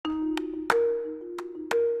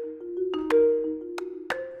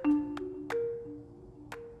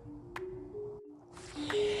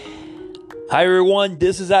Hi everyone,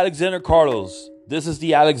 this is Alexander Carlos. This is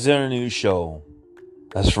the Alexander News Show.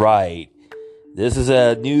 That's right. This is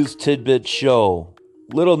a news tidbit show.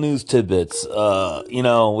 Little news tidbits. We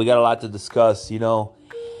got a lot to discuss,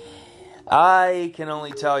 I can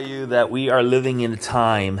only tell you that we are living in a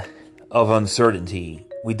time of uncertainty.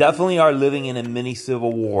 We definitely are living in a mini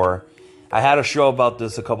civil war. I had a show about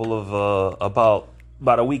this about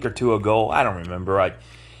a week or two ago. I don't remember.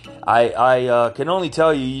 I can only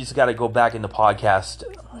tell you just got to go back in the podcast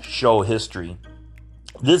show history.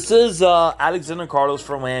 This is Alexander Carlos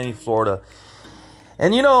from Miami, Florida.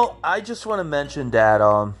 And, I just want to mention that,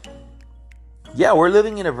 we're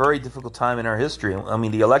living in a very difficult time in our history. I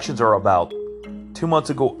mean, the elections are about 2 months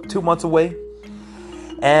away.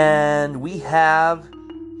 And we have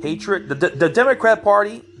hatred. The Democrat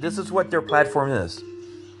Party, this is what their platform is.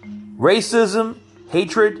 Racism,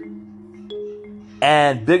 hatred,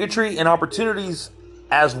 and bigotry and opportunities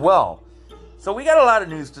as well. So we got a lot of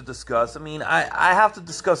news to discuss. I mean, I have to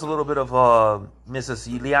discuss a little bit of Mrs.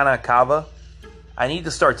 Ileana Cava. I need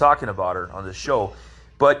to start talking about her on the show.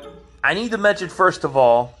 But I need to mention first of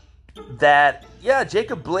all that,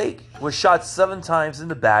 Jacob Blake was shot 7 times in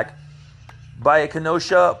the back by a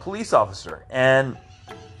Kenosha police officer. And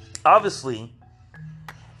obviously,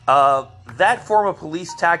 that form of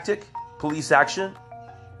police action,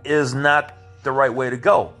 is not the right way to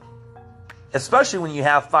go. Especially when you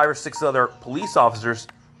have 5 or 6 other police officers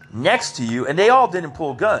next to you and they all didn't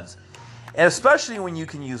pull guns. And especially when you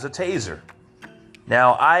can use a taser.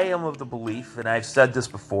 Now, I am of the belief, and I've said this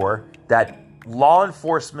before, that law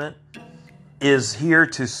enforcement is here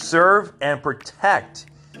to serve and protect,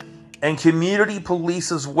 and community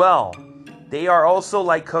police as well. They are also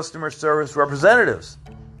like customer service representatives.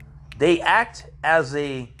 They act as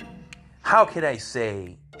in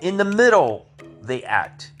the middle, they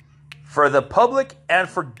act for the public and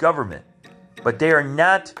for government. But they are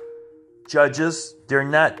not judges, they're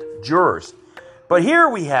not jurors. But here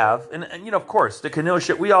we have, and of course, the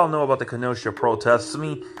Kenosha, we all know about the Kenosha protests. I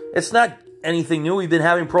mean, it's not anything new. We've been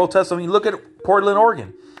having protests. I mean, look at Portland,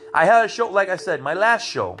 Oregon. I had a show, like I said, my last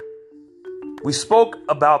show. We spoke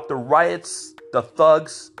about the riots, the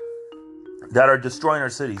thugs that are destroying our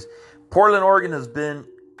cities. Portland, Oregon has been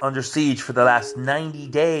under siege for the last 90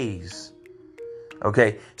 days.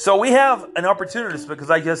 Okay, so we have an opportunity because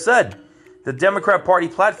like I said, the Democrat Party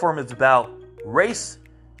platform is about race,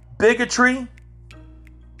 bigotry,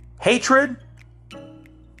 hatred,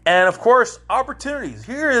 and of course, opportunities.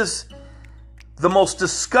 Here is the most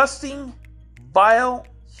disgusting, vile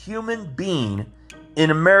human being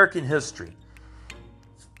in American history.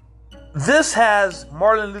 This has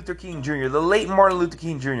Martin Luther King Jr., the late Martin Luther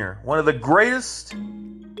King Jr., one of the greatest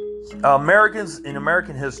Americans in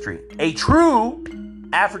American history, a true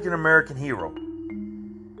African American hero,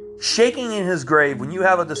 shaking in his grave when you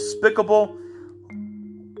have a despicable,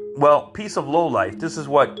 piece of lowlife. This is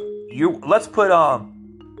what let's put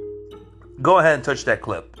go ahead and touch that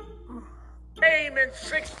clip. In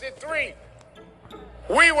 63,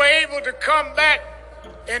 we were able to come back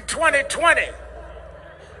in 2020.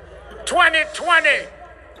 2020,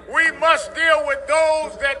 we must deal with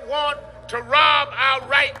those that want to rob our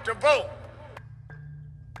right to vote.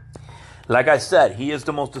 Like I said, he is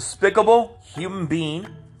the most despicable human being,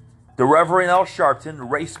 the Reverend Al Sharpton, the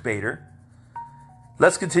race baiter.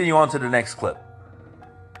 Let's continue on to the next clip.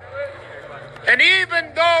 And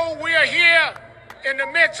even though we are here in the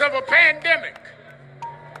midst of a pandemic,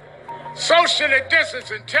 socially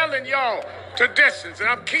distancing, telling y'all to distance, and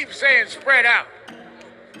I keep saying spread out,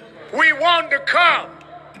 we want to come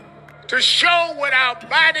to show with our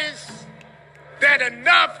bodies that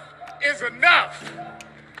enough is enough.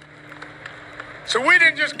 So we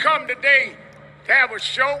didn't just come today to have a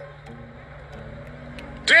show.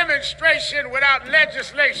 Demonstration without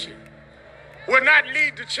legislation will not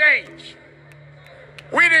lead to change.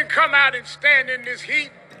 We didn't come out and stand in this heat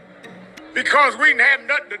because we didn't have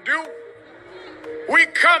nothing to do. We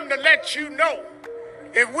come to let you know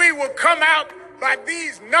if we will come out by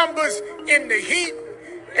these numbers in the heat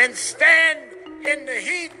and stand in the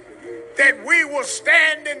heat, that we will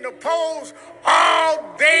stand in the polls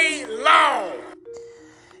all day long.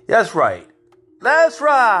 That's right. That's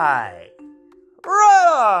right.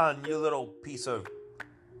 Right on, you little piece of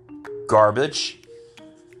garbage.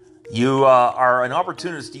 You are an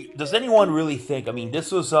opportunist. Does anyone really think? I mean,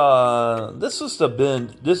 this is of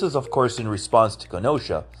course in response to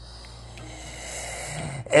Kenosha,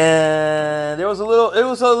 and it was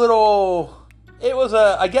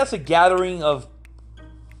a gathering of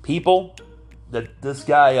people that this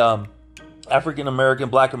guy, African American,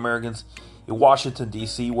 Black Americans in Washington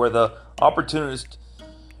D.C., where the opportunists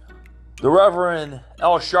the Reverend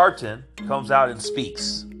L. Sharpton comes out and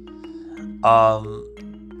speaks.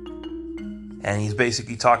 And he's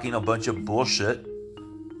basically talking a bunch of bullshit.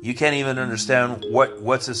 You can't even understand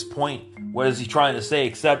what's his point. What is he trying to say?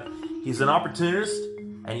 Except he's an opportunist,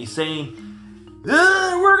 and he's saying,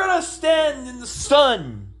 we're going to stand in the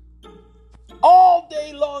sun all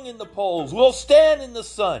day long in the polls. We'll stand in the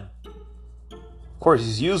sun. Of course,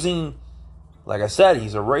 he's using, like I said,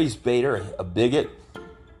 he's a race baiter, a bigot.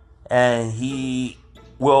 And he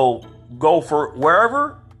will go for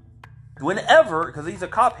wherever, whenever, because he's a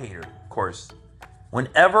cop hater, of course.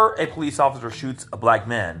 Whenever a police officer shoots a black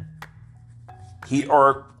man,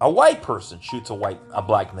 or a white person shoots a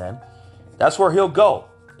black man, that's where he'll go.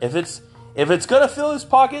 If it's gonna fill his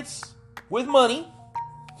pockets with money,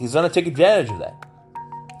 he's gonna take advantage of that.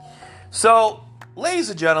 So, ladies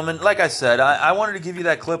and gentlemen, like I said, I wanted to give you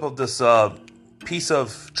that clip of this piece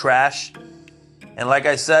of trash. And like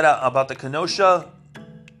I said about the Kenosha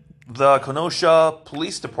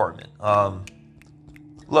Police Department,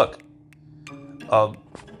 look,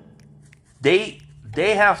 they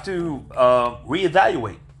have to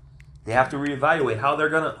reevaluate. They have to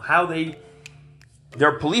reevaluate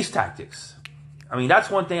their police tactics. I mean, that's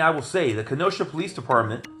one thing I will say. The Kenosha Police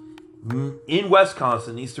Department in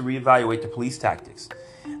Wisconsin needs to reevaluate the police tactics,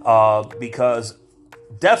 because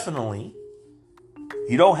definitely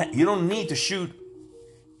you don't need to shoot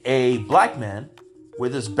a black man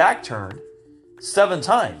with his back turned 7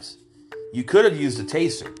 times. You could have used a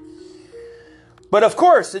taser. But of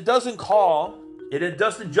course, it doesn't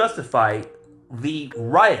justify the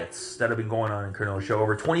riots that have been going on in Kenosha.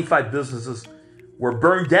 Over 25 businesses were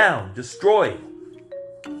burned down, destroyed.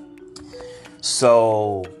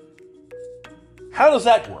 So, how does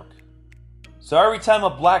that work? So every time a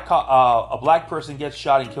black person gets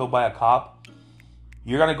shot and killed by a cop,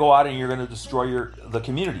 you're going to go out and you're going to destroy the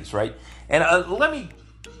communities, right? And let me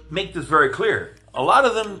make this very clear. A lot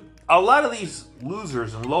of these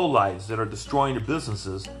losers and lowlives that are destroying the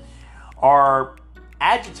businesses are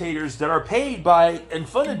agitators that are paid by and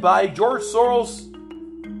funded by George Soros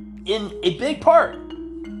in a big part.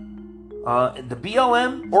 The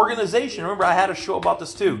BLM organization, remember I had a show about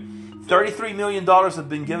this too. $33 million have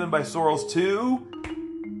been given by Soros to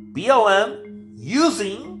BLM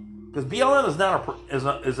because BLM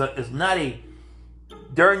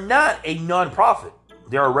they're not a non-profit.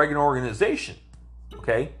 They're a regular organization.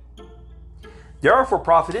 Okay? They're a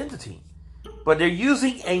for-profit entity. But they're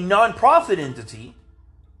using a non-profit entity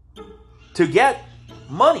to get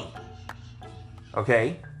money.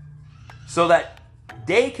 Okay? So that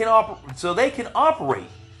they can operate.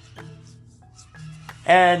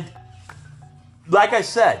 And like I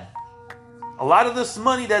said, a lot of this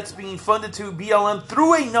money that's being funded to BLM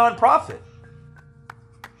through a non-profit,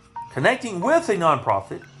 connecting with a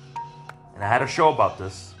non-profit, and I had a show about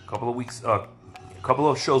this a couple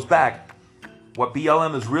of shows back, what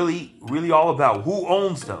BLM is really, really all about. Who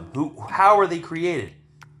owns them? How are they created?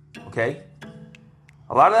 Okay?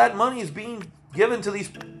 A lot of that money is being given to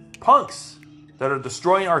these punks that are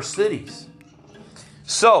destroying our cities.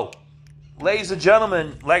 So, ladies and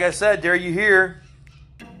gentlemen, like I said, there you hear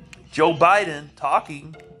Joe Biden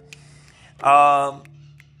talking. Let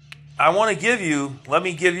me give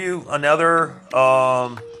you another,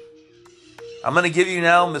 I'm going to give you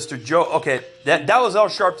now Mr. Joe, okay, that was Al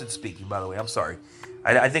Sharpton speaking, by the way, I'm sorry.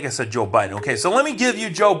 I think I said Joe Biden. Okay, so let me give you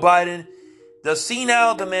Joe Biden, the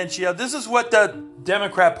senile dementia. This is what the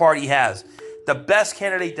Democrat Party has. The best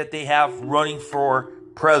candidate that they have running for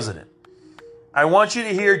president. I want you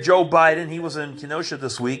to hear Joe Biden. He was in Kenosha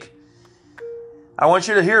this week. I want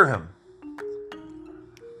you to hear him.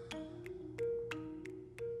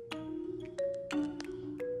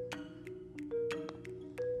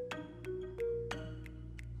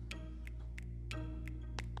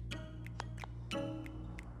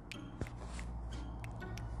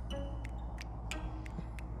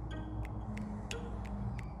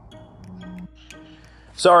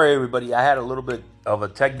 Sorry, everybody. I had a little bit of a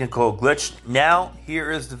technical glitch. Now,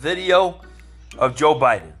 here is the video of Joe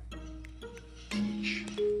Biden.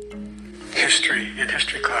 History in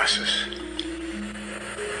history classes.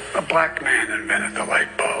 A black man invented the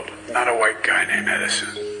light bulb, not a white guy named Edison.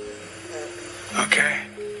 Okay?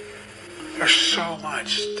 There's so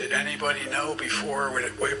much. Did anybody know before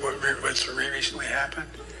what's recently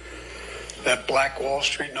happened? That Black Wall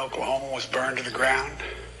Street in Oklahoma was burned to the ground?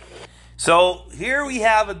 So here we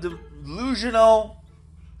have a delusional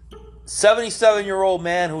 77-year-old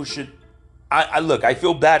man who should... I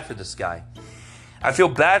feel bad for this guy. I feel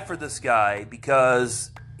bad for this guy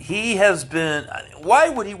because he has been... Why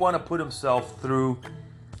would he want to put himself through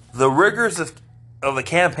the rigors of the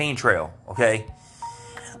campaign trail, okay?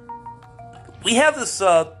 We have this,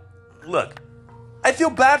 look, I feel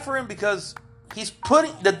bad for him because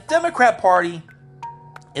the Democrat Party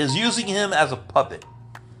is using him as a puppet.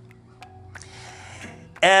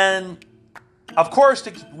 And, of course,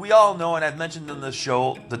 we all know, and I've mentioned in this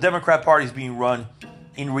show, the Democrat Party is being run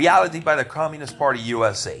in reality by the Communist Party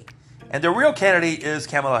USA. And the real candidate is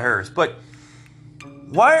Kamala Harris. But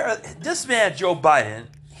this man, Joe Biden,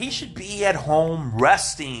 he should be at home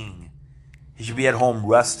resting. He should be at home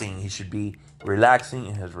resting. He should be relaxing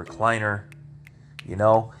in his recliner. You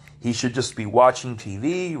know, he should just be watching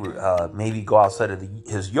TV, maybe go outside of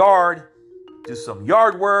his yard, do some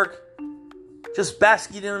yard work, just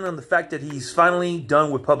basking in on the fact that he's finally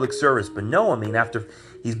done with public service. But no, I mean, after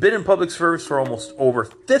he's been in public service for almost over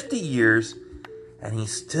 50 years, and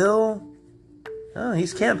he's still,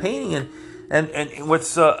 he's campaigning. And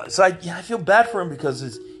what's, I feel bad for him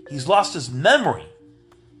because he's lost his memory.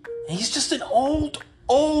 And he's just an old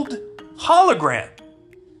hologram.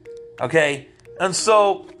 Okay? And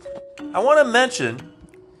so I want to mention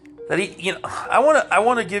that I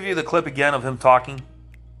want to give you the clip again of him talking.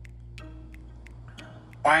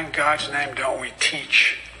 Why in God's name don't we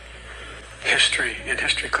teach history in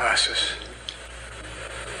history classes?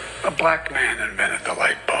 A black man invented the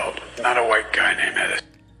light bulb, not a white guy named Edison.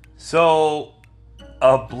 So,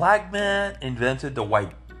 a black man invented the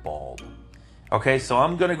white bulb. Okay, so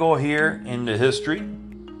I'm going to go here into history,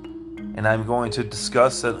 and I'm going to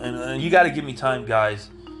discuss it. And you got to give me time,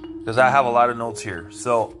 guys, because I have a lot of notes here.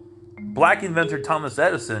 So, black inventor Thomas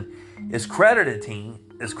Edison is credited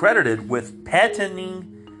with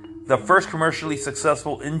patenting the first commercially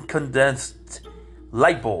successful incandescent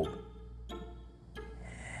light bulb.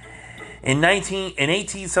 In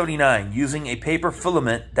 1879, using a paper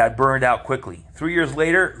filament that burned out quickly. 3 years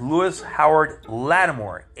later, Lewis Howard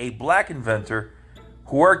Lattimore, a black inventor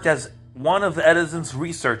who worked as one of Edison's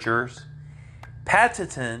researchers,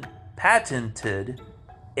 patented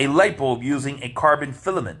a light bulb using a carbon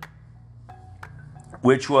filament,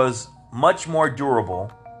 which was much more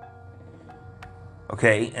durable.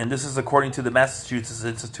 Okay, and this is according to the Massachusetts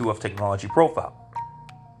Institute of Technology profile.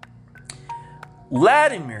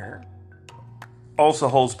 Lattimore also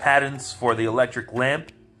holds patents for the electric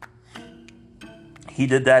lamp. He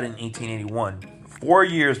did that in 1881, 4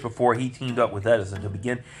 years before he teamed up with Edison to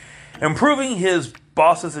begin improving his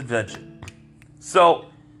boss's invention. So,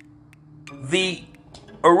 the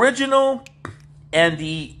original and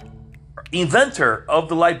the inventor of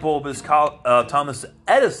the light bulb is called Thomas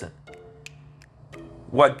Edison.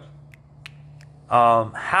 What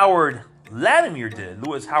Lewis Howard Lattimore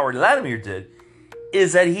did,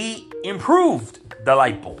 is that he improved the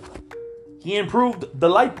light bulb.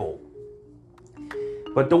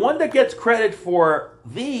 But the one that gets credit for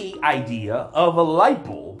the idea of a light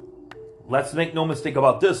bulb, let's make no mistake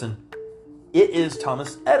about this, and it is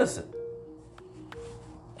Thomas Edison.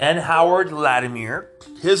 And Howard Lattimore,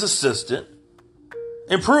 his assistant,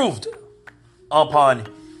 improved upon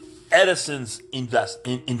Edison's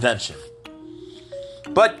invention.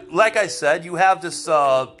 But like I said, you have this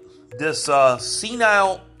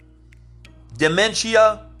senile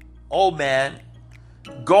dementia old man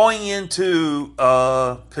going into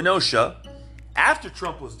Kenosha after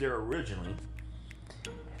Trump was there originally,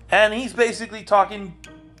 and he's basically talking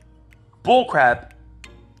bullcrap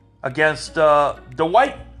against the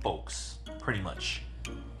white folks, pretty much.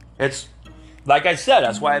 It's like I said,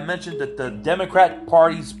 that's why I mentioned that the Democrat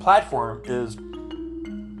Party's platform is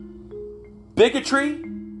bigotry,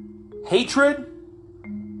 hatred,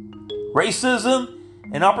 racism,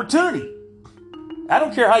 and opportunity. I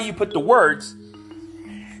don't care how you put the words.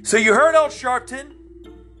 So you heard Al Sharpton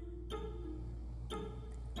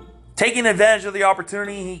taking advantage of the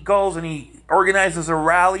opportunity. He goes and he organizes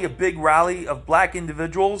a big rally of black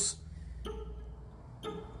individuals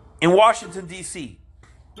in Washington, D.C.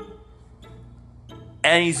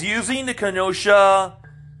 And he's using the Kenosha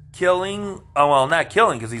killing, not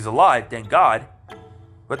killing because he's alive, thank God,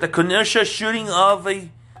 but the Kenosha shooting of a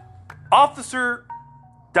officer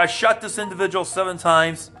that shot this individual 7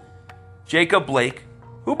 times, Jacob Blake,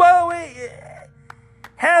 who, by the way,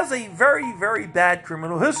 has a very, very bad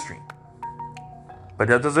criminal history. But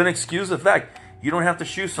that doesn't excuse the fact you don't have to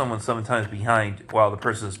shoot someone 7 times behind while the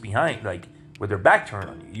person is behind, like with their back turned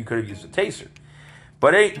on you. You could have used a taser.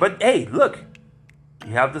 But hey, look,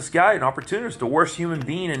 you have this guy, an opportunist, the worst human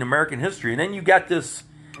being in American history, and then you got this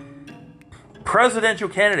presidential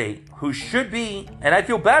candidate who should be, and I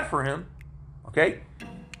feel bad for him, okay?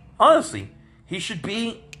 Honestly, he should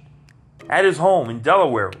be at his home in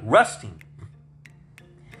Delaware, resting.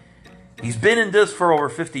 He's been in this for over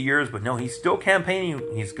 50 years, but no, he's still campaigning.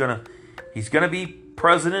 He's gonna be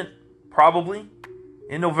president probably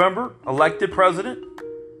in November, elected president.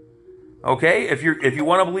 Okay, if you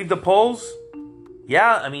want to believe the polls,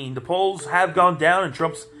 yeah, I mean the polls have gone down and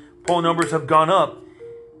Trump's poll numbers have gone up,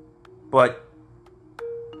 but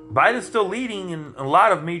Biden's still leading in a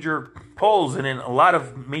lot of major polls and in a lot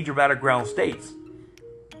of major battleground states,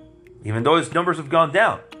 even though his numbers have gone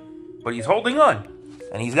down. But he's holding on,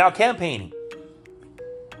 and he's now campaigning.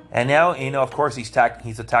 And now, of course, he's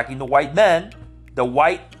attacking the white man, the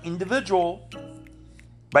white individual,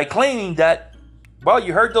 by claiming that, well,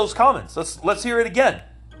 you heard those comments. Let's hear it again.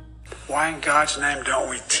 Why in God's name don't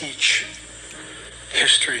we teach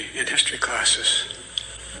history in history classes?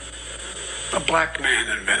 A black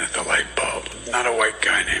man invented the light bulb, not a white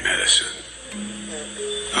guy named Edison.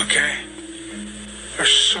 Okay? There's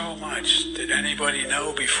so much. Did anybody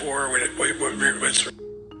know before what's...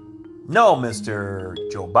 No, Mr.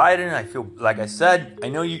 Joe Biden, I feel, like I said, I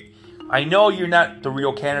know you're not the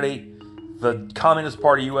real candidate. The Communist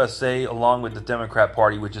Party USA, along with the Democrat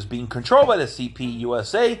Party, which is being controlled by the CP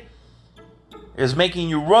USA, is making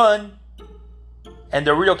you run, and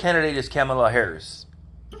the real candidate is Kamala Harris.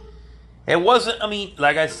 It wasn't,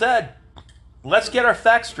 like I said, let's get our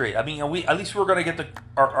facts straight. At least we're going to get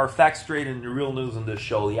our facts straight in the real news on this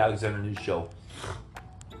show, the Alexander News Show.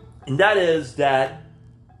 And that is that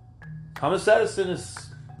Thomas Edison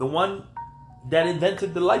is the one that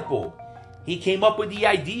invented the light bulb. He came up with the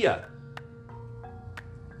idea.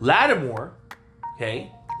 Lattimore,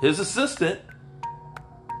 okay, his assistant,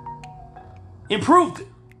 improved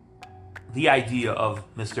the idea of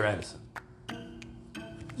Mr. Edison.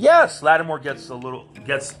 Yes, Lattimore gets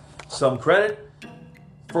some credit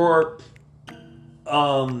for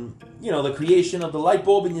the creation of the light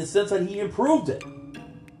bulb in the sense that he improved it.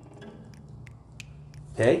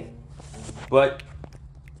 Okay? But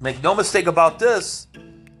make no mistake about this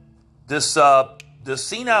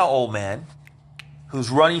senile old man who's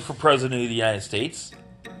running for president of the United States,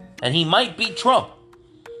 and he might beat Trump.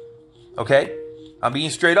 Okay? I'm being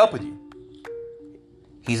straight up with you.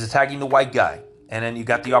 He's attacking the white guy. And then you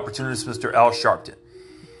got the opportunist, Mr. Al Sharpton.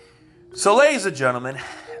 So, ladies and gentlemen,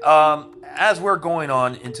 as we're going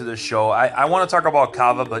on into this show, I want to talk about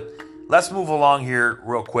Cava, but let's move along here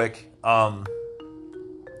real quick. Let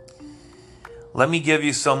me give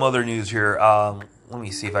you some other news here. Let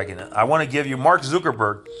me see if I can. I want to give you, Mark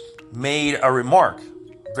Zuckerberg made a remark,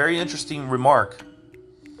 very interesting remark,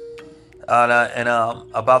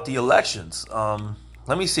 about the elections.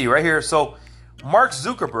 Let me see right here. So, Mark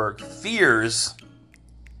Zuckerberg fears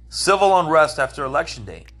civil unrest after Election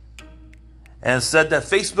Day and said that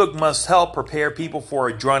Facebook must help prepare people for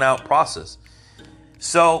a drawn-out process.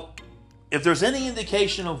 So, if there's any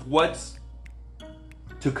indication of what's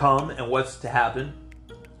to come and what's to happen,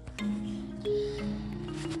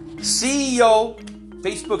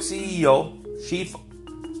 Facebook CEO, Chief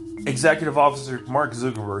Executive Officer Mark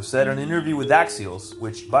Zuckerberg said in an interview with Axios,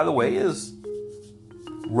 which, by the way, is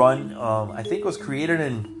run, I think was created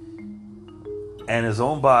and is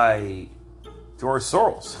owned by George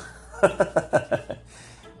Soros. But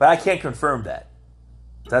I can't confirm that.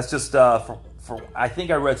 That's just I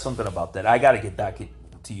think I read something about that. I got to get back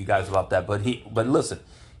to you guys about that. But listen,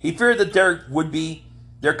 he feared that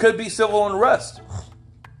there could be civil unrest.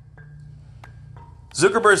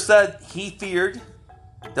 Zuckerberg said he feared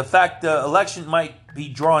the fact the election might be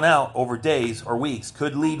drawn out over days or weeks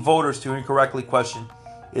could lead voters to incorrectly question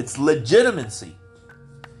its legitimacy.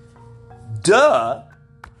 Duh,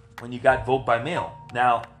 when you got vote by mail.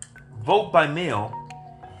 Now, vote by mail,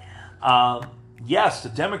 yes, the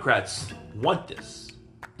Democrats want this.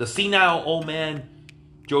 The senile old man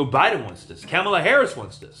Joe Biden wants this. Kamala Harris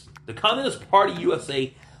wants this. The Communist Party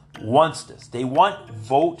USA wants this. They want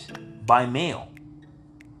vote by mail.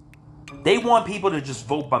 They want people to just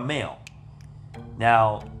vote by mail.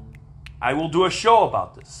 Now, I will do a show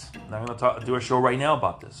about this. I'm going to do a show right now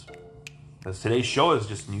about this, because today's show is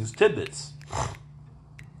just news tidbits.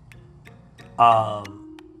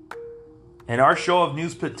 In our show of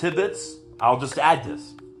news tidbits, I'll just add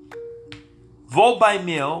this. Vote by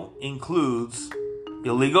mail includes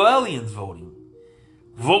illegal aliens voting.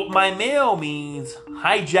 Vote by mail means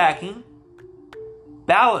hijacking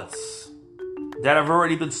ballots that have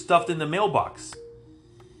already been stuffed in the mailbox.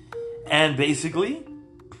 And basically,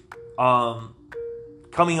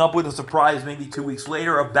 coming up with a surprise maybe 2 weeks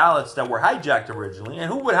later of ballots that were hijacked originally.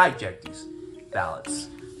 And who would hijack these ballots?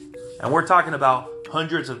 And we're talking about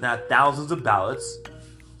hundreds, if not thousands, of ballots.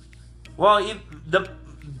 Well, the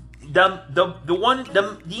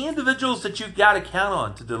individuals that you've got to count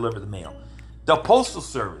on to deliver the mail, the Postal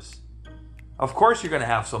Service, Of course, you're going to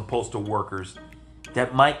have some postal workers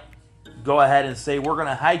that might go ahead and say, we're going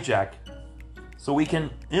to hijack so we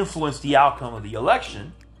can influence the outcome of the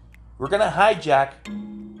election. We're going to hijack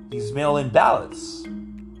these mail-in ballots.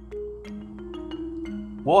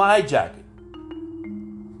 We'll hijack it.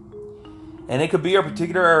 And it could be a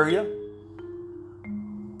particular area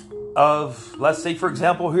of, let's say, for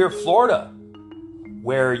example, here in Florida,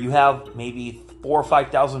 where you have maybe 4,000 or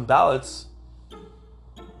 5,000 ballots,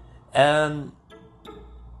 and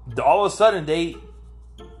all of a sudden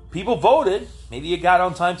people voted. Maybe it got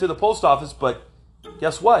on time to the post office, but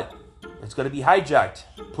guess what? It's going to be hijacked,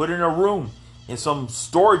 put in a room, in some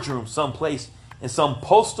storage room, someplace, in some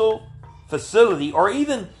postal facility, or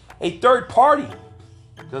even a third party,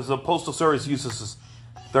 because the Postal Service uses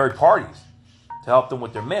third parties to help them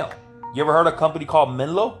with their mail. You ever heard of a company called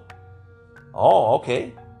Menlo? Oh,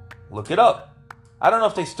 okay. Look it up. I don't know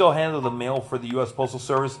if they still handle the mail for the U.S. Postal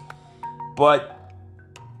Service, but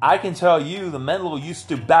I can tell you the Menlo used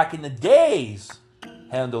to, back in the days,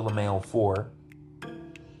 handle the mail for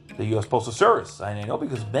the U.S. Postal Service. I know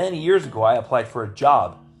because many years ago I applied for a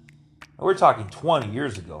job. We're talking 20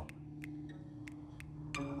 years ago.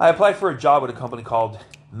 I applied for a job with a company called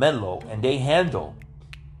Menlo, and they handle,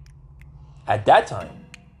 at that time,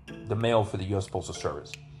 the mail for the U.S. Postal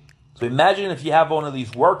Service. So imagine if you have one of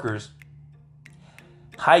these workers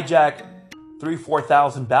hijack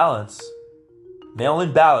 3,000-4,000 ballots,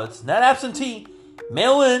 mail-in ballots, not absentee,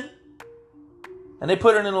 mail-in, and they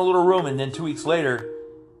put it in a little room, and then 2 weeks later,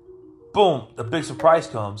 boom, the big surprise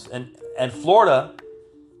comes. And Florida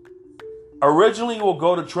originally will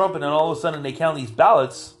go to Trump, and then all of a sudden they count these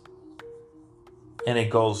ballots, and it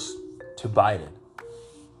goes to Biden.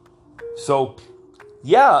 So,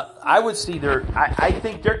 yeah, I would see I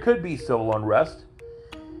think there could be civil unrest.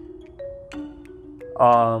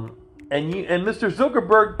 And Mr.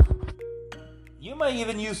 Zuckerberg, you might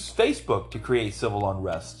even use Facebook to create civil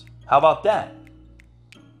unrest. How about that?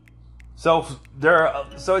 So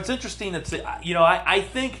it's interesting that, I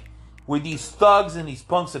think with these thugs and these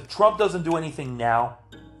punks, if Trump doesn't do anything now,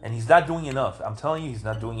 and he's not doing enough, I'm telling you, he's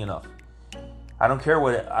not doing enough. I don't care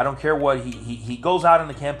what he goes out on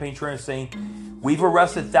the campaign trail saying, we've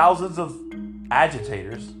arrested thousands of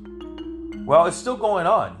agitators. Well, it's still going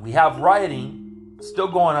on. We have rioting still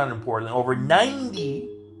going on in Portland. Over 90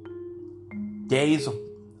 days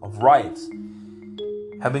of riots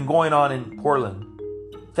have been going on in Portland.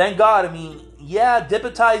 Thank God.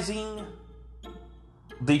 Deputizing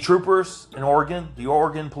the troopers in Oregon, the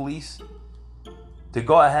Oregon police, to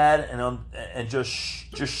go ahead and just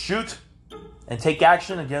shoot and take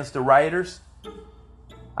action against the rioters.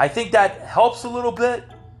 I think that helps a little bit,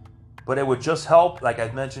 but it would just help, like I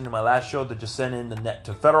mentioned in my last show, to just send in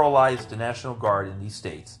to federalize the National Guard in these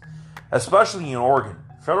states, especially in Oregon.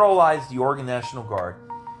 Federalize the Oregon National Guard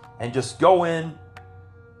and just go in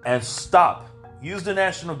and stop. Use the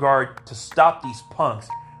National Guard to stop these punks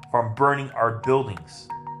from burning our buildings,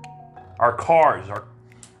 our cars,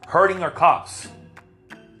 hurting our cops.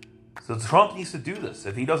 So Trump needs to do this.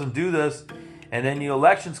 If he doesn't do this, and then the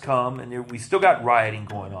elections come, and we still got rioting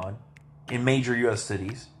going on in major U.S.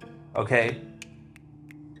 cities, okay?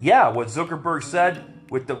 Yeah, what Zuckerberg said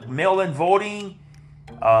with the mail-in voting,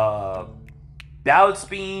 ballots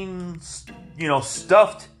being,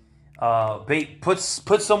 stuffed,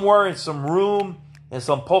 put somewhere in some room, in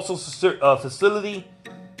some postal facility,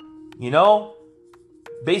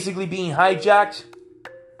 basically being hijacked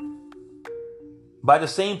by the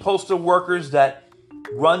same postal workers that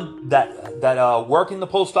work in the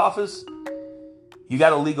post office. You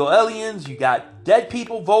got illegal aliens, you got dead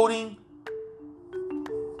people voting.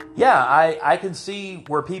 Yeah, I can see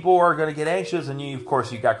where people are going to get anxious, and of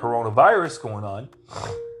course you got coronavirus going on.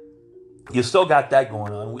 You still got that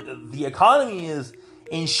going on. The economy is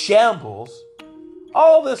in shambles.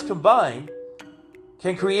 All this combined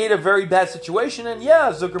can create a very bad situation. And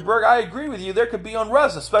yeah, Zuckerberg, I agree with you. There could be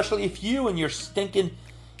unrest, especially if you and your stinking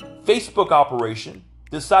Facebook operation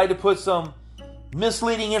decide to put some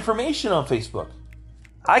misleading information on Facebook.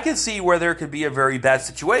 I can see where there could be a very bad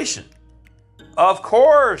situation. Of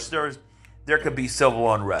course, there could be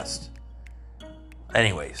civil unrest.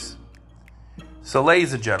 Anyways, so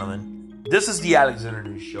ladies and gentlemen, this is the Alexander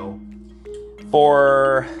News Show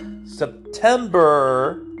for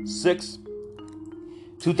September 6th,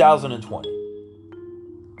 2020.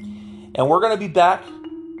 And we're going to be back.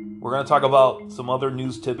 We're going to talk about some other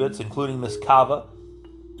news tidbits, including Miss Cava.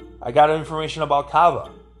 I got information about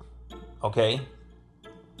Cava. Okay?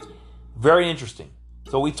 Very interesting.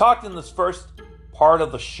 So we talked in this first part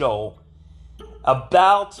of the show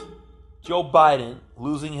about Joe Biden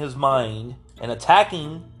losing his mind and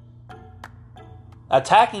attacking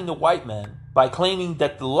attacking the white man by claiming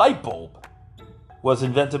that the light bulb was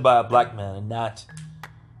invented by a black man and not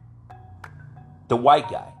the white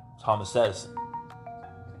guy, Thomas Edison.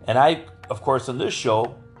 And I, of course, on this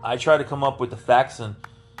show, I try to come up with the facts and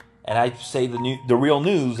I say the real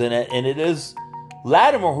news, and it is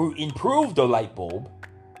Latimer who improved the light bulb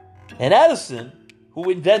and Edison who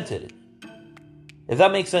invented it. If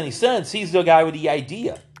that makes any sense, he's the guy with the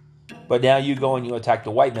idea. But now you go and you attack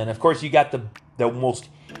the white man. Of course, you got the most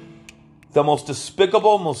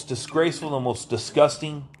despicable, most disgraceful, the most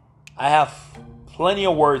disgusting. I have plenty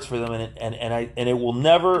of words for them, and it will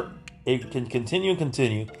never. It can continue and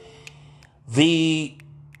continue. The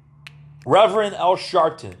Reverend Al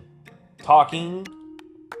Sharpton talking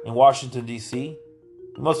in Washington, D.C.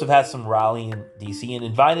 He must have had some rally in D.C. and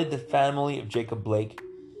invited the family of Jacob Blake.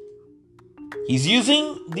 He's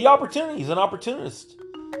using the opportunity. He's an opportunist.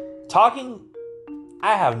 Talking,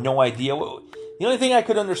 I have no idea. The only thing I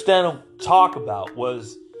could understand him talk about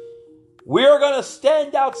was, we're going to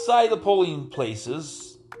stand outside the polling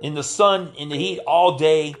places in the sun, in the heat, all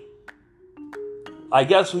day. I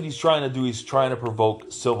guess what he's trying to do, he's trying to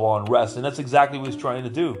provoke civil unrest. And that's exactly what he's trying to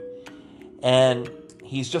do. And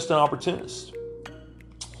he's just an opportunist.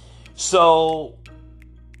 So,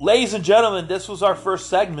 ladies and gentlemen, this was our first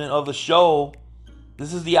segment of the show.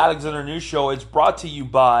 This is the Alexander News Show. It's brought to you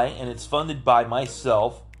by, and it's funded by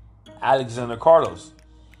myself, Alexander Carlos.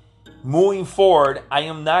 Moving forward, I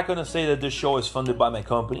am not going to say that this show is funded by my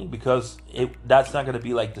company, because that's not going to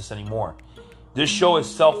be like this anymore. This show is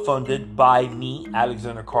self-funded by me,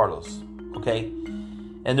 Alexander Carlos. Okay?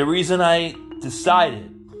 And the reason I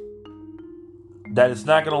decided that it's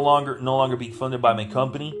not going to no longer be funded by my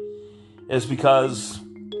company is because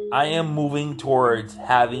I am moving towards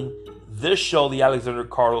having this show, the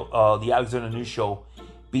Alexander News Show,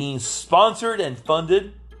 being sponsored and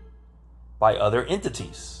funded by other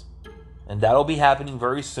entities. And that'll be happening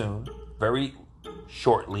very soon, very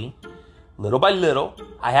shortly, little by little.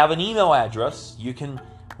 I have an email address. You can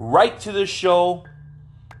write to this show.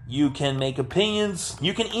 You can make opinions.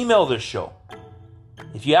 You can email this show.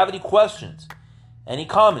 If you have any questions, any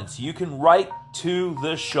comments, you can write to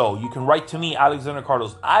this show. You can write to me, Alexander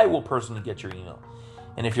Carlos. I will personally get your email.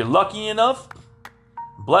 And if you're lucky enough,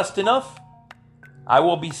 blessed enough, I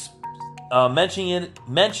will be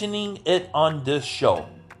mentioning it on this show.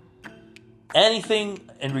 Anything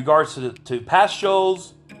in regards to past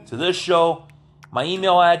shows, to this show, my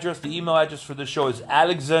email address, the email address for this show is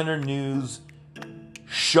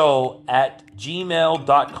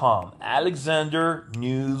alexandernewsshow@gmail.com.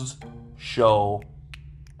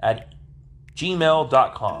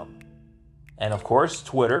 alexandernewsshow@gmail.com. And of course,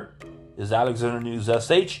 Twitter is Alexander News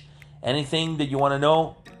SH. Anything that you want to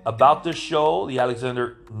know about this show, the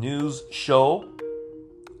Alexander News Show,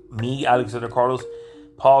 me, Alexander Carlos,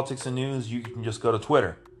 politics and news, you can just go to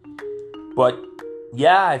Twitter. But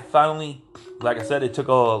yeah, I finally, like I said, it took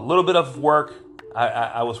a little bit of work.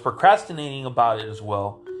 I was procrastinating about it as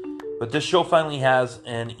well. But this show finally has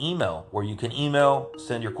an email where you can email,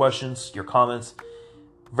 send your questions, your comments.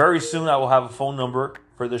 Very soon I will have a phone number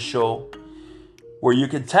for this show where you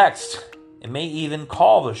can text and may even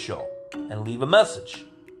call the show and leave a message.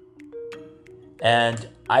 And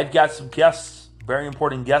I've got some guests, very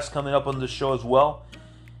important guests coming up on this show as well.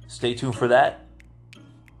 Stay tuned for that.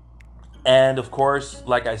 And of course,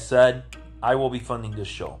 like I said, I will be funding this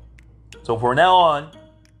show. So from now on,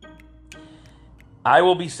 I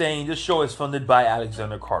will be saying this show is funded by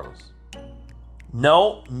Alexander Carlos.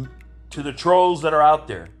 No to the trolls that are out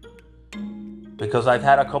there. Because I've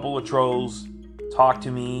had a couple of trolls talk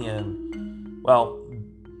to me and, well,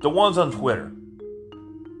 the ones on Twitter.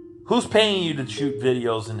 Who's paying you to shoot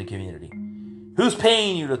videos in the community? Who's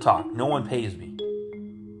paying you to talk? No one pays me.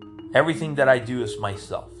 Everything that I do is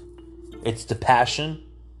myself. It's the passion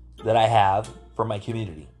that I have for my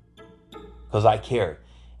community. Because I care.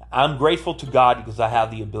 I'm grateful to God because I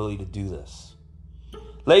have the ability to do this.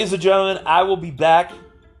 Ladies and gentlemen, I will be back.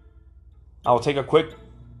 I will take a quick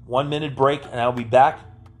 1-minute break and I'll be back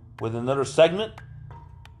with another segment.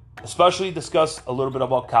 Especially discuss a little bit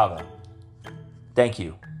about Cava. Thank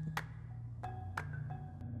you.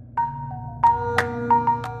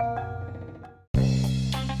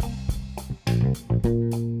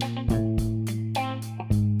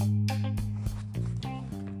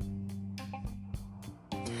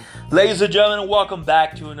 Ladies and gentlemen, welcome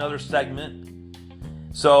back to another segment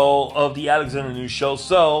of the Alexander News Show.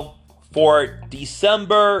 So, for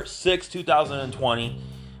December 6, 2020,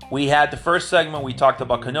 we had the first segment. We talked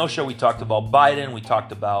about Kenosha. We talked about Biden. We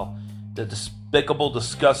talked about the despicable,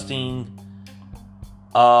 disgusting,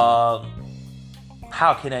 how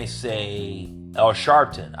can I say, Al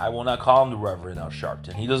Sharpton. I will not call him the Reverend Al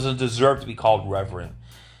Sharpton. He doesn't deserve to be called Reverend.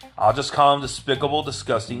 I'll just call him despicable,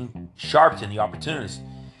 disgusting Sharpton, the opportunist.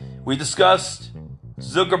 We discussed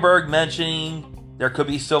Zuckerberg mentioning there could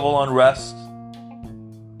be civil unrest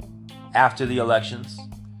after the elections.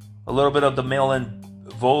 A little bit of the mail-in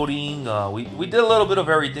voting. We did a little bit of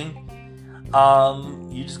everything.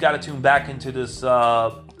 You just got to tune back into this,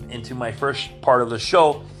 into my first part of the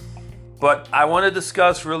show. But I want to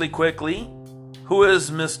discuss really quickly who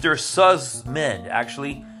is Mr. Sussman.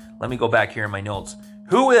 Actually, let me go back here in my notes.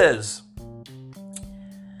 Who is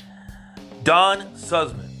Don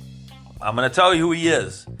Sussman? I'm going to tell you who he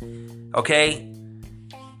is. Okay?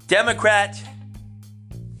 Democrat,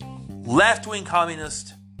 left-wing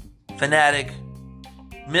communist, fanatic,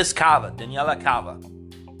 Miss Cava, Daniela Cava.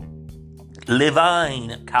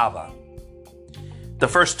 Levine Cava. The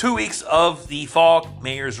first 2 weeks of the fall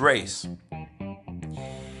mayor's race.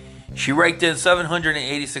 She raked in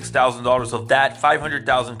 $786,000 of that.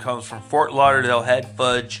 $500,000 comes from Fort Lauderdale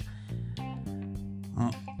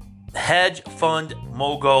hedge fund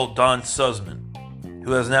mogul Don Sussman,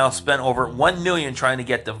 who has now spent over $1 million trying to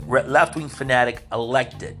get the left-wing fanatic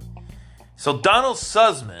elected. So Donald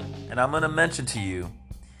Sussman, and I'm going to mention to you,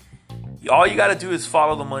 all you got to do is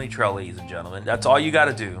follow the money trail, ladies and gentlemen. That's all you got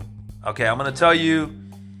to do. Okay, I'm going to tell you,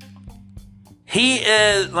 he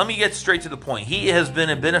is, let me get straight to the point. He has been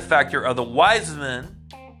a benefactor of the Weizmann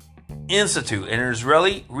Institute, an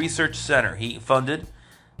Israeli research center. He funded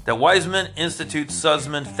the Weizmann Institute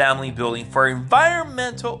Sussman Family Building for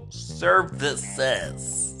Environmental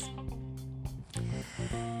Services.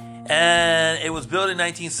 And it was built in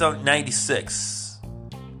 1996.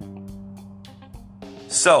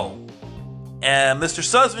 So, and Mr.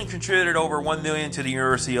 Sussman contributed over $1 million to the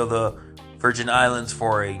University of the Virgin Islands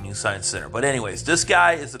for a new science center. But anyways, this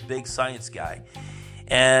guy is a big science guy.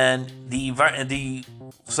 And the Weizmann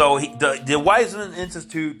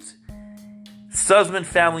Institute Sussman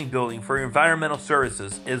Family Building for Environmental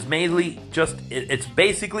Services is mainly it's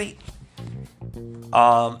basically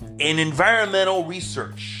an environmental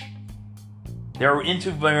research. They're into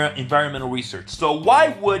environmental research. So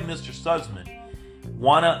why would Mr. Sussman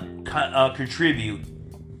want to contribute,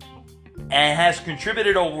 and has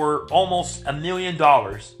contributed over almost $1 million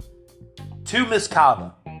to Miss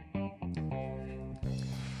Cava,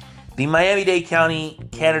 the Miami-Dade County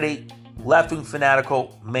candidate, left-wing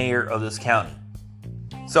fanatical mayor of this county?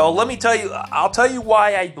 So let me tell you, I'll tell you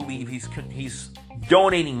why I believe he's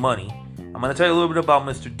donating money. I'm going to tell you a little bit about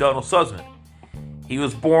Mr. Donald Sussman. He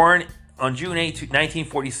was born on June 8,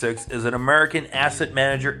 1946, as an American asset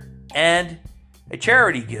manager and a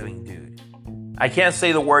charity giving dude. I can't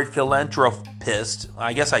say the word philanthropist.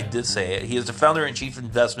 I guess I did say it. He is the founder and chief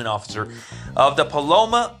investment officer of the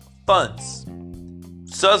Paloma Funds.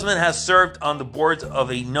 Sussman has served on the boards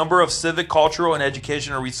of a number of civic, cultural, and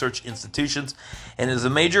educational research institutions, and is a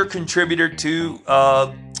major contributor to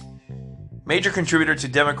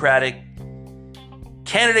Democratic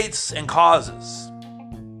candidates and causes.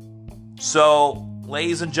 So,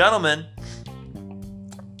 ladies and gentlemen,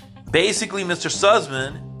 basically, Mr.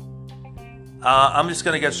 Sussman, I'm just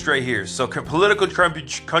going to get straight here. So, political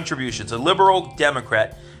contributions. A liberal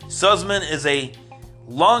Democrat, Sussman is a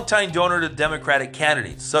longtime donor to Democratic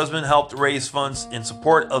candidates. Sussman helped raise funds in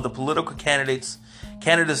support of the political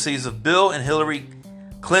candidacies of Bill and Hillary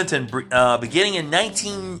Clinton beginning in the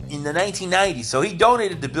 1990s. So, he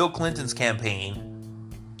donated to Bill Clinton's campaign.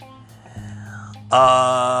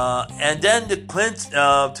 And then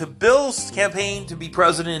to Bill's campaign to be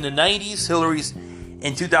president in the 90s, Hillary's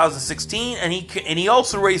in 2016, and he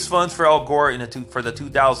also raised funds for Al Gore for the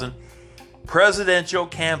 2000 presidential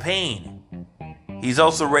campaign. He's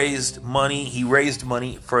also raised money. He raised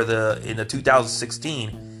money in the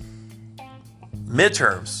 2016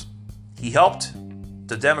 midterms. He helped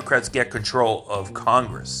the Democrats get control of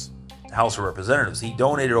Congress, the House of Representatives. He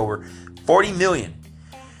donated over $40 million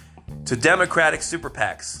to Democratic super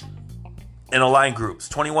PACs and aligned groups,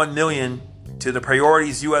 $21 million to the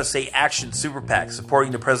Priorities USA Action super PAC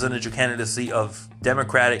supporting the presidential candidacy of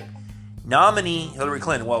Democratic nominee Hillary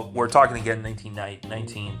Clinton. Well, we're talking again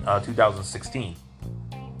 2016.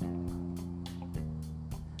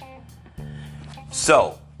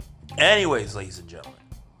 So, anyways, ladies and gentlemen,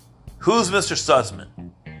 who's Mr.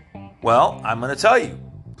 Sussman? Well, I'm going to tell you.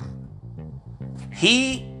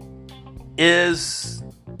 He has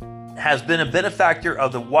been a benefactor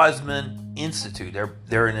of the Weizmann Institute.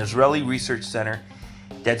 They're an Israeli research center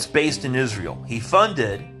that's based in Israel. He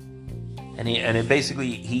funded, and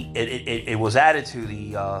it was added to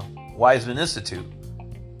the Weizmann Institute,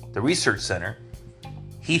 the research center.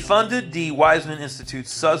 He funded the Weizmann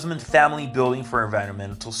Institute's Sussman Family Building for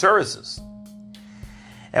Environmental Services.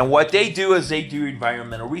 And what they do is they do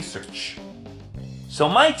environmental research. So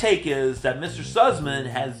my take is that Mr. Sussman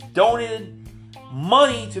has donated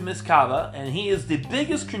money to Ms. Cava, and he is the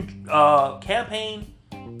biggest campaign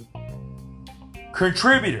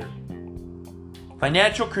contributor,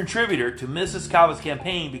 financial contributor to Mrs. Cava's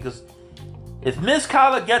campaign, because if Ms.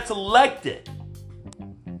 Cava gets elected,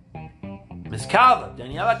 Ms. Cava,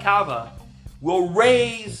 Daniela Cava, will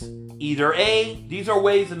raise either these are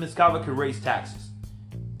ways that Ms. Cava could raise taxes.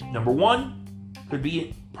 Number one could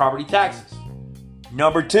be property taxes.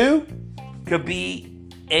 Number two could be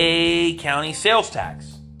a county sales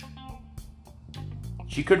tax.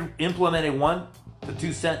 She could implement a 1 to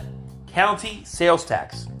 2 cent county sales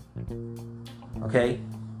tax. Okay,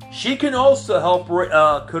 she can also help.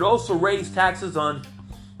 Could also raise taxes on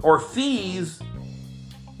or fees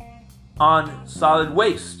on solid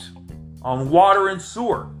waste, on water and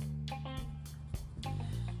sewer.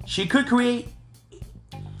 She could create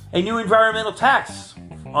a new environmental tax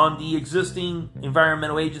on the existing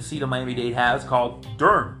environmental agency that Miami-Dade has called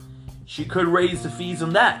DERM. She could raise the fees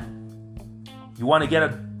on that. You want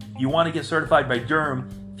to get certified by DERM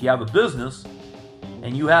if you have a business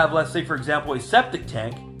and you have, let's say for example, a septic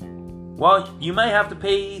tank. Well, you might have to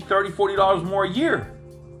pay $30, $40 more a year.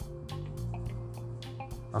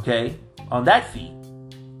 Okay, on that fee.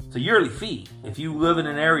 It's a yearly fee. If you live in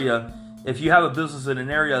an area, if you have a business in an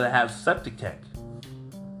area that has septic tank.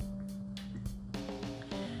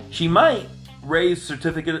 She might raise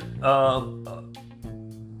certificate of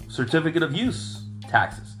use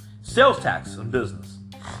taxes, sales tax on business,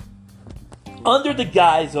 under the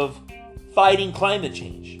guise of fighting climate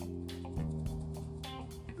change.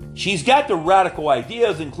 She's got the radical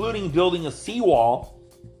ideas, including building a seawall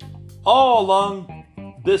all along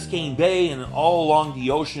Biscayne Bay and all along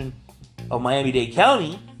the ocean of Miami-Dade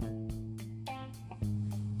County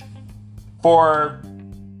for,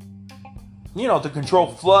 to control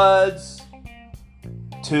floods,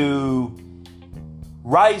 to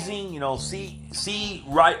rising,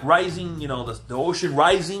 rising, the ocean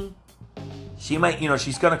rising. She might,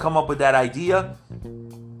 she's going to come up with that idea.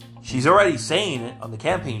 She's already saying it on the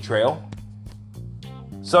campaign trail.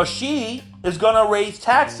 So she is going to raise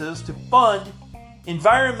taxes to fund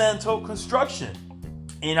environmental construction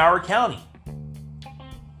in our county.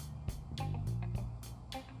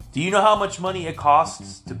 Do you know how much money it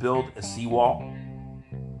costs to build a seawall?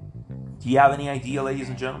 Do you have any idea, ladies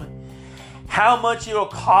and gentlemen? How much it'll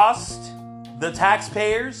cost the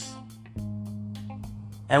taxpayers?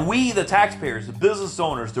 And we, the taxpayers, the business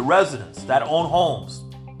owners, the residents that own homes,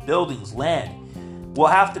 buildings, land, will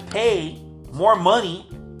have to pay more money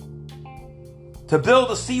to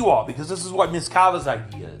build a seawall, because this is what Ms. Cava's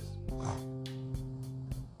idea is.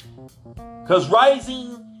 Because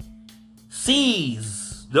rising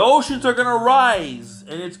seas, the oceans are going to rise,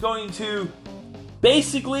 and it's going to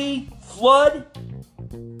basically flood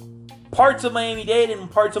parts of Miami-Dade,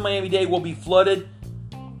 and parts of Miami-Dade will be flooded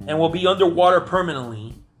and will be underwater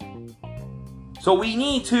permanently. So we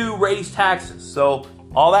need to raise taxes. So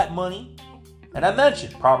all that money, and I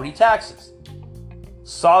mentioned property taxes,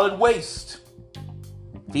 solid waste,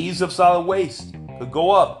 fees of solid waste could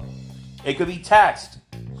go up. It could be taxed.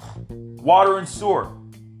 Water and sewer.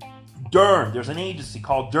 DERM. There's an agency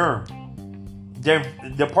called DERM. The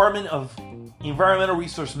Department of Environmental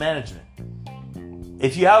Resource Management.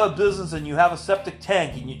 If you have a business and you have a septic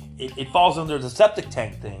tank and it falls under the septic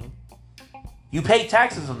tank thing, you pay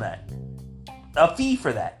taxes on that. A fee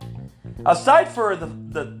for that. Aside from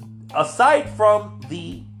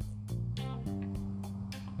the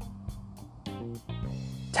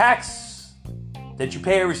tax that you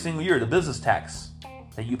pay every single year, the business tax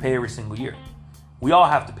that you pay every single year. We all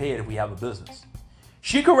have to pay it if we have a business.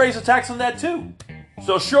 She could raise a tax on that too.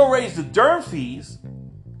 So she'll raise the DERM fees,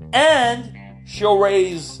 and she'll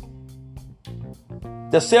raise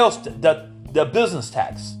the the business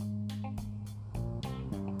tax,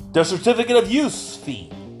 the certificate of use fee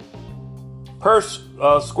per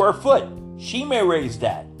square foot. She may raise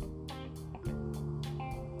that.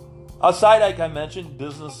 Aside, like I mentioned,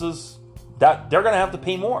 businesses that they're going to have to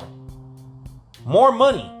pay more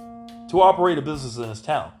money to operate a business in this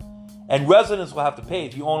town, and residents will have to pay.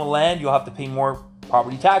 If you own a land, you'll have to pay more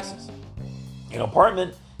property taxes. An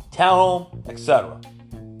apartment, townhome, etc.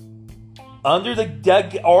 Under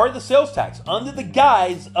the sales tax, under the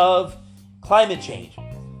guise of climate change,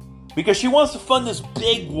 because she wants to fund this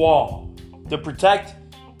big wall to protect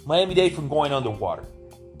Miami-Dade from going underwater,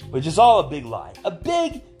 which is all a big lie, a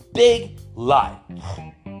big lie.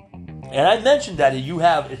 And I mentioned that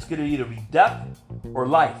it's going to either be death or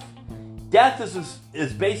life. Death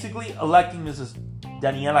is basically electing Mrs.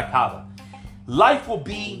 Daniela Cava. Life will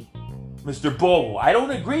be Mr. Bovo. I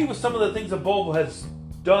don't agree with some of the things that Bovo has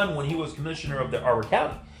done when he was commissioner of the Arbor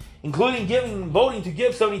County, including voting to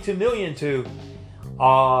give $72 million to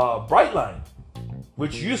Brightline,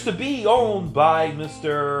 which used to be owned by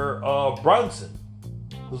Mr. Brunson,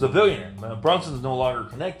 who's a billionaire. Brunson is no longer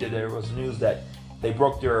connected. There was news that they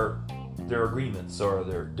broke their agreements or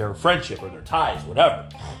their friendship or their ties, whatever.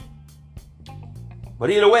 But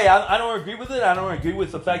either way, I don't agree with it. I don't agree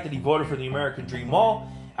with the fact that he voted for the American Dream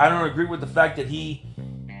Mall. I don't agree with the fact that he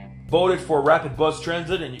voted for rapid bus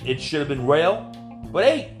transit and it should have been rail. But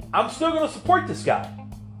hey, I'm still going to support this guy.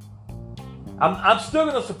 I'm still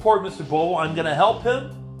going to support Mr. Bovo. I'm going to help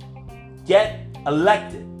him get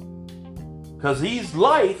elected. Because he's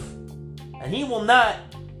life and he will not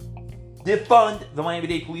defund the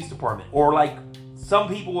Miami-Dade Police Department. Or like some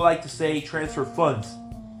people would like to say, transfer funds.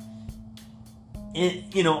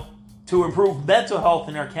 To improve mental health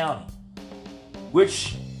in our county.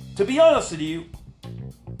 Which, to be honest with you,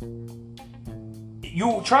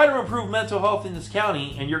 you try to improve mental health in this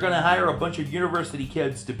county and you're going to hire a bunch of university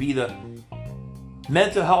kids to be the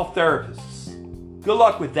mental health therapists. Good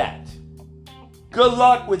luck with that. Good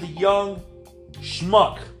luck with a young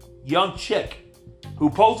schmuck, young chick who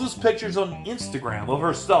poses pictures on Instagram of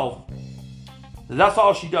herself. That's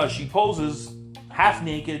all she does. She poses half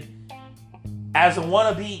naked as a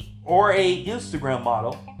wannabe or a Instagram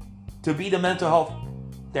model to be the mental health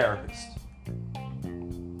therapist.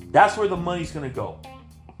 That's where the money's going to go.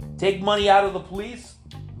 Take money out of the police,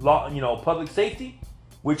 public safety,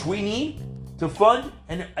 which we need to fund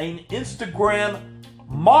an Instagram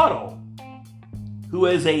model who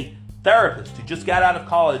is a therapist who just got out of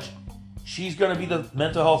college. She's going to be the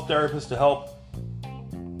mental health therapist to help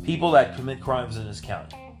people that commit crimes in this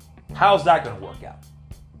county. How's that going to work out?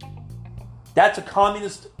 That's a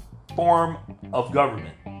communist form of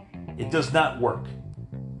government. It does not work.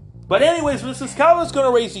 But anyways, Mrs. Cava is going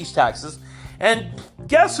to raise these taxes. And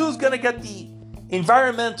guess who's going to get the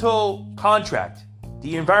environmental contract?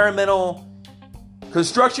 The environmental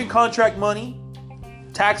construction contract money?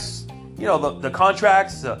 Tax, the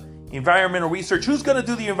contracts, the environmental research. Who's going to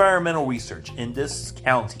do the environmental research in this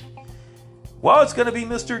county? Well, it's going to be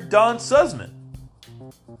Mr. Don Sussman.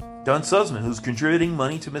 Don Sussman, who's contributing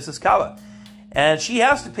money to Mrs. Cava. And she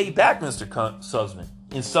has to pay back Mr. Sussman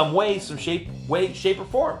in some way, shape or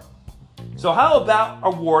form. So how about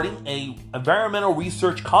awarding an environmental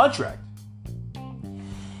research contract?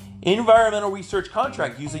 Environmental research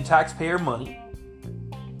contract using taxpayer money.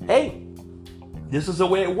 Hey, this is the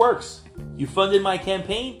way it works. You funded my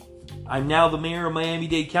campaign. I'm now the mayor of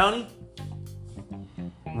Miami-Dade County.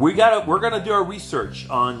 We're gonna do our research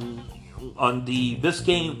on the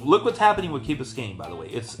Biscayne. Look what's happening with Key Biscayne, by the way.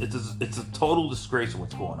 It's a total disgrace of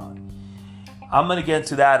what's going on. I'm gonna get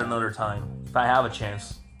to that another time if I have a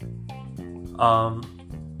chance.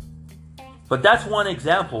 But that's one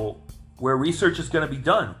example where research is going to be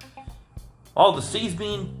done. All the seas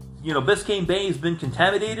being, Biscayne Bay has been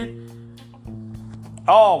contaminated.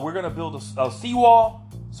 Oh, we're going to build a seawall.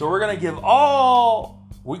 So we're going to give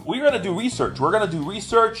we're going to do research. We're going to do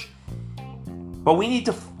research. But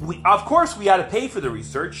of course, we got to pay for the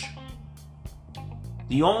research.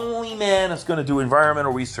 The only man that's going to do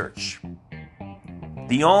environmental research.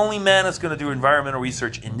 The only man that's going to do environmental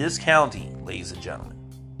research in this county, ladies and gentlemen.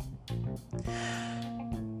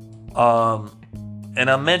 And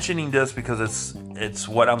I'm mentioning this because it's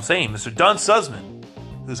what I'm saying. Mr. Don Sussman,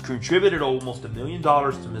 who's contributed almost $1 million to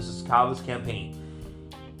Mrs. Cava's campaign.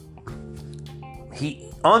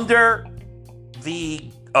 He under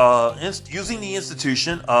the using the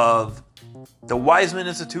institution of the Wiseman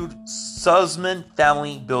Institute Sussman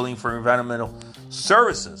Family Building for Environmental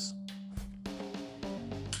Services.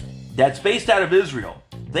 That's based out of Israel.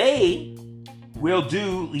 They will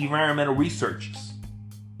do the environmental researches,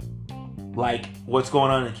 like what's going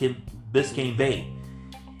on in Biscayne Bay,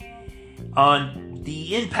 on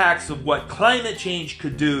the impacts of what climate change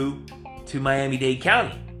could do to Miami-Dade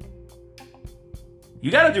County. You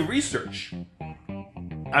got to do research.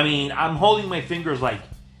 I mean, I'm holding my fingers like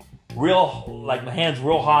my hands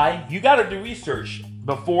real high. You got to do research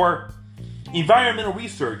before environmental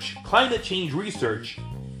research, climate change research,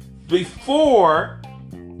 before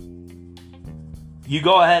you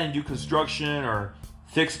go ahead and do construction or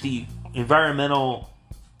fix the environmental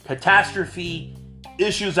catastrophe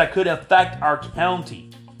issues that could affect our county.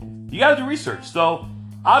 You got to do research. So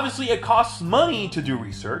obviously it costs money to do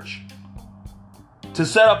research, to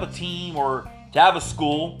set up a team or to have a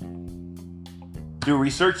school do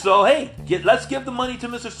research. So hey, let's give the money to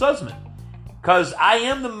Mr. Sussman. Because I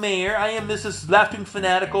am the mayor. I am Mrs. Left-wing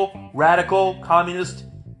fanatical, radical, communist,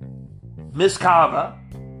 Miss Cava.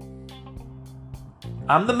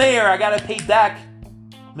 I'm the mayor. I got to pay back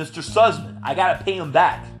Mr. Sussman. I got to pay him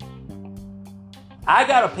back. I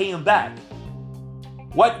got to pay him back.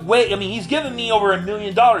 What way? I mean, he's giving me over $1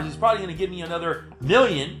 million. He's probably going to give me another $1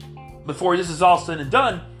 million before this is all said and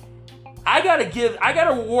done. I got to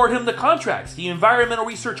award him the contracts, the environmental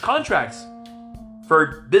research contracts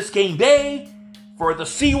for Biscayne Bay, for the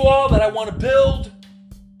seawall that I want to build.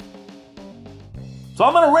 So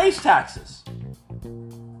I'm going to raise taxes.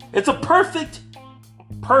 It's a perfect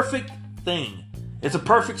thing. It's a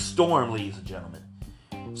perfect storm, ladies and gentlemen.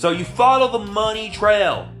 So you follow the money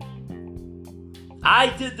trail.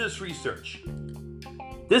 I did this research.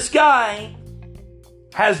 This guy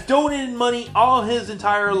has donated money all his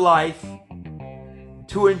entire life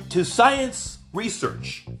to science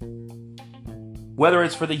research, whether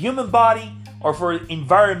it's for the human body or for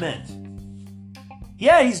environment.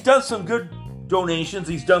 Yeah, he's done some good donations.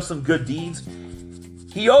 He's done some good deeds.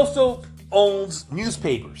 He also owns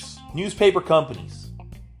newspaper companies.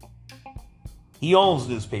 He owns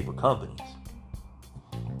newspaper companies.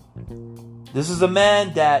 This is a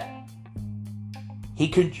man that he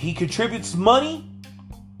contributes money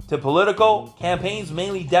to political campaigns,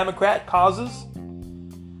 mainly Democrat causes,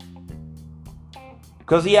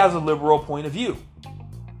 because he has a liberal point of view.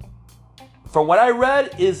 From what I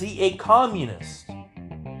read, is he a communist?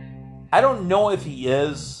 I don't know if he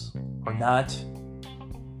is or not,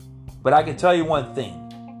 but I can tell you one thing.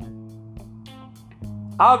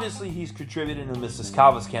 Obviously, he's contributing to Mrs.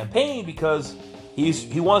 Cava's campaign because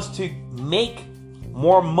he wants to make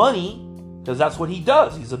more money, because that's what he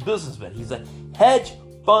does. He's a businessman. He's a hedge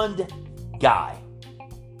fund guy.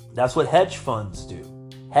 That's what hedge funds do.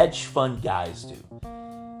 Hedge fund guys do.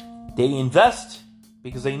 They invest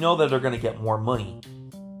because they know that they're going to get more money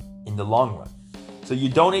in the long run. So you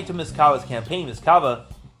donate to Miss Cava's campaign. Miss Cava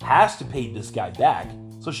has to pay this guy back.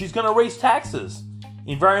 So she's going to raise taxes,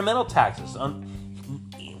 environmental taxes, on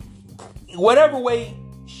whatever way,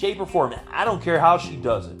 shape, or form. I don't care how she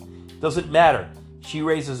does it. Doesn't matter. She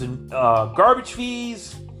raises garbage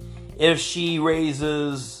fees. If she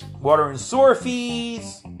raises water and sewer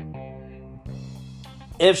fees.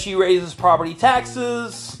 If she raises property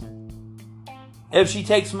taxes. If she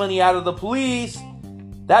takes money out of the police,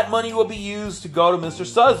 that money will be used to go to Mr.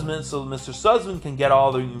 Sussman, so Mr. Sussman can get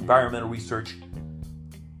all the environmental research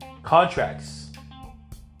contracts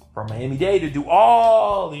for Miami-Dade to do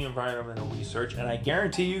all the environmental research. And I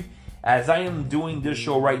guarantee you, as I am doing this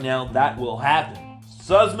show right now, that will happen.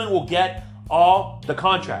 Sussman will get all the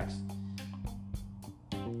contracts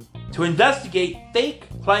to investigate fake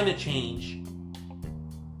climate change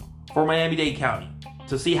for Miami-Dade County,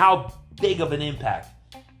 to see how big of an impact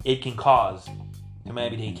it can cause to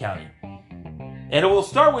Miami-Dade County. And it will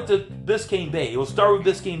start with the Biscayne Bay. It will start with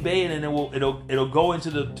Biscayne Bay, and then it'll go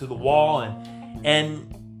into the wall,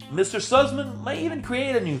 and Mr. Sussman might even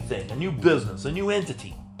create a new thing, a new business, a new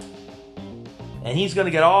entity. And he's going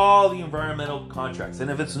to get all the environmental contracts.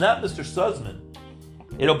 And if it's not Mr. Sussman,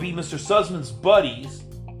 it'll be Mr. Sussman's buddies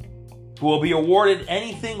who will be awarded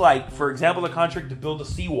anything like, for example, the contract to build a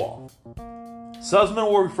seawall.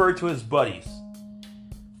 Sussman will refer to his buddies.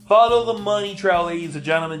 Follow the money trail, ladies and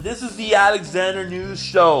gentlemen. This is the Alexander News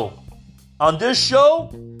Show. On this show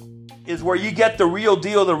is where you get the real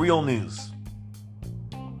deal, the real news.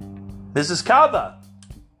 Mrs. Cava,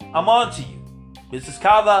 I'm on to you. Mrs.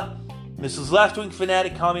 Cava, Mrs. Left-wing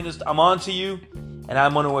fanatic communist, I'm on to you. And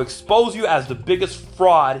I'm going to expose you as the biggest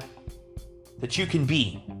fraud that you can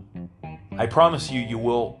be. I promise you, you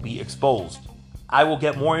will be exposed. I will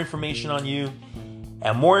get more information on you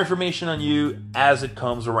and more information on you as it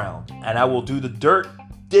comes around. And I will do the dirt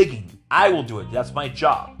digging. I will do it. That's my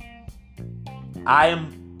job. I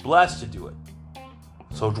am blessed to do it.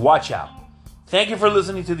 So watch out. Thank you for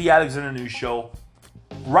listening to the Alexander News Show.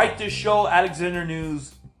 Write this show,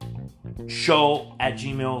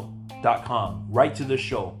 alexandernewsshow@gmail.com. Write to the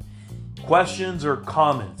show. Questions or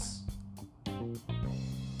comments.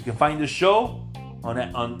 You can find this show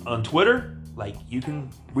on Twitter. Like, you can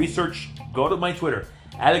research, go to my Twitter,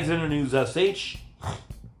 Alexander News SH.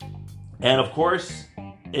 And of course,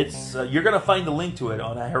 it's you're going to find the link to it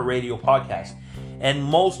on iHeartRadio podcast and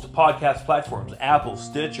most podcast platforms, Apple,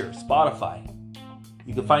 Stitcher, Spotify.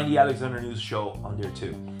 You can find the Alexander News Show on there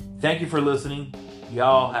too. Thank you for listening.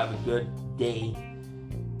 Y'all have a good day.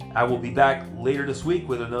 I will be back later this week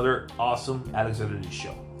with another awesome Alexander News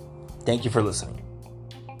Show. Thank you for listening.